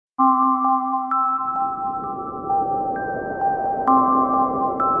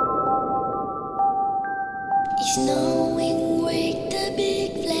It's snowing with the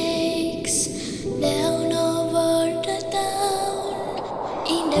big flakes down over the town.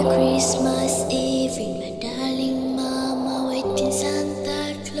 In the Christmas Eve, in my darling mama waiting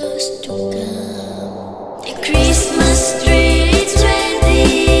Santa Claus to come. The Christmas tree is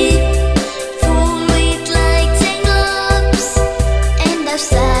ready, full with lights and globes, and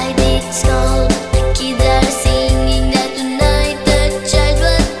outside it's cold. The kids are singing that tonight the child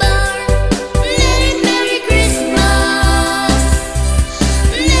was born. Merry, Merry Christmas,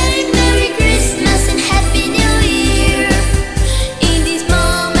 Merry, Merry Christmas and Happy New Year. In this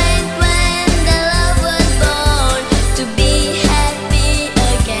moment when the love was born, to be happy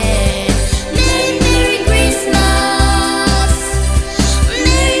again. Merry, Merry Christmas,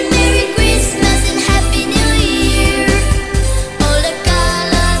 Merry, Merry Christmas and Happy New Year. All the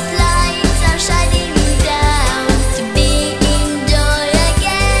colors, lights are shining down, to be in joy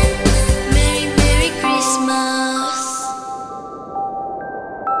again. Merry, Merry Christmas.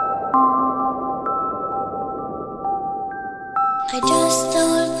 I just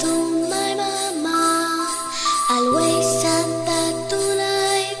told to my mama I'll wait Santa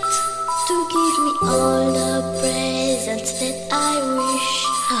tonight to give me all the presents that I wish.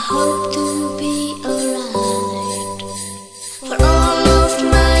 I hope to be alright. For all of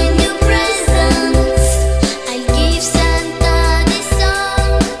my new presents, I'll give Santa this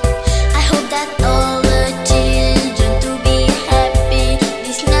song. I hope that all the children to be happy.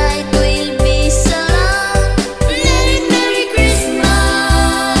 This night will be so long. Merry, Merry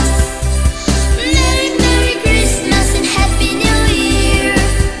Christmas, Merry, Merry Christmas and Happy New Year.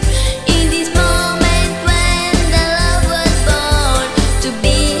 In this moment when the love was born, to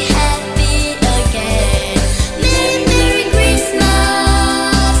be happy again. Merry, Merry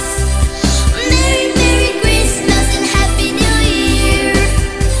Christmas, Merry, Merry Christmas and Happy New Year.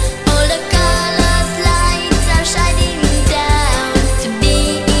 All the colors, lights are shining down, to be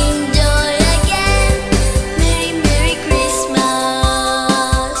in joy again. Merry, Merry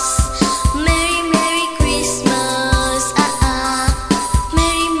Christmas, Merry, Merry Christmas,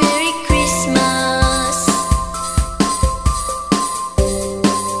 Merry, Merry Christmas.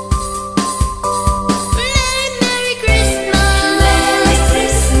 Merry, Merry Christmas, Merry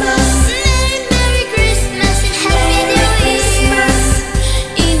Christmas, Merry, Merry Christmas and Happy New Year.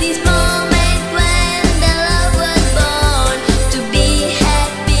 In this moment when the love was born, to be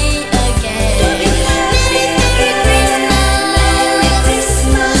happy again. Merry, Merry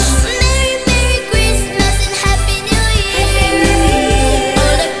Christmas, Merry, Merry Christmas and Happy New Year.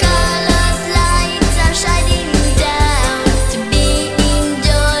 All the colors, lights are shining down, to be in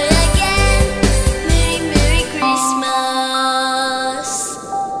joy again. Merry, Merry Christmas,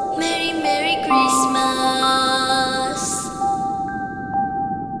 Merry, Merry Christmas.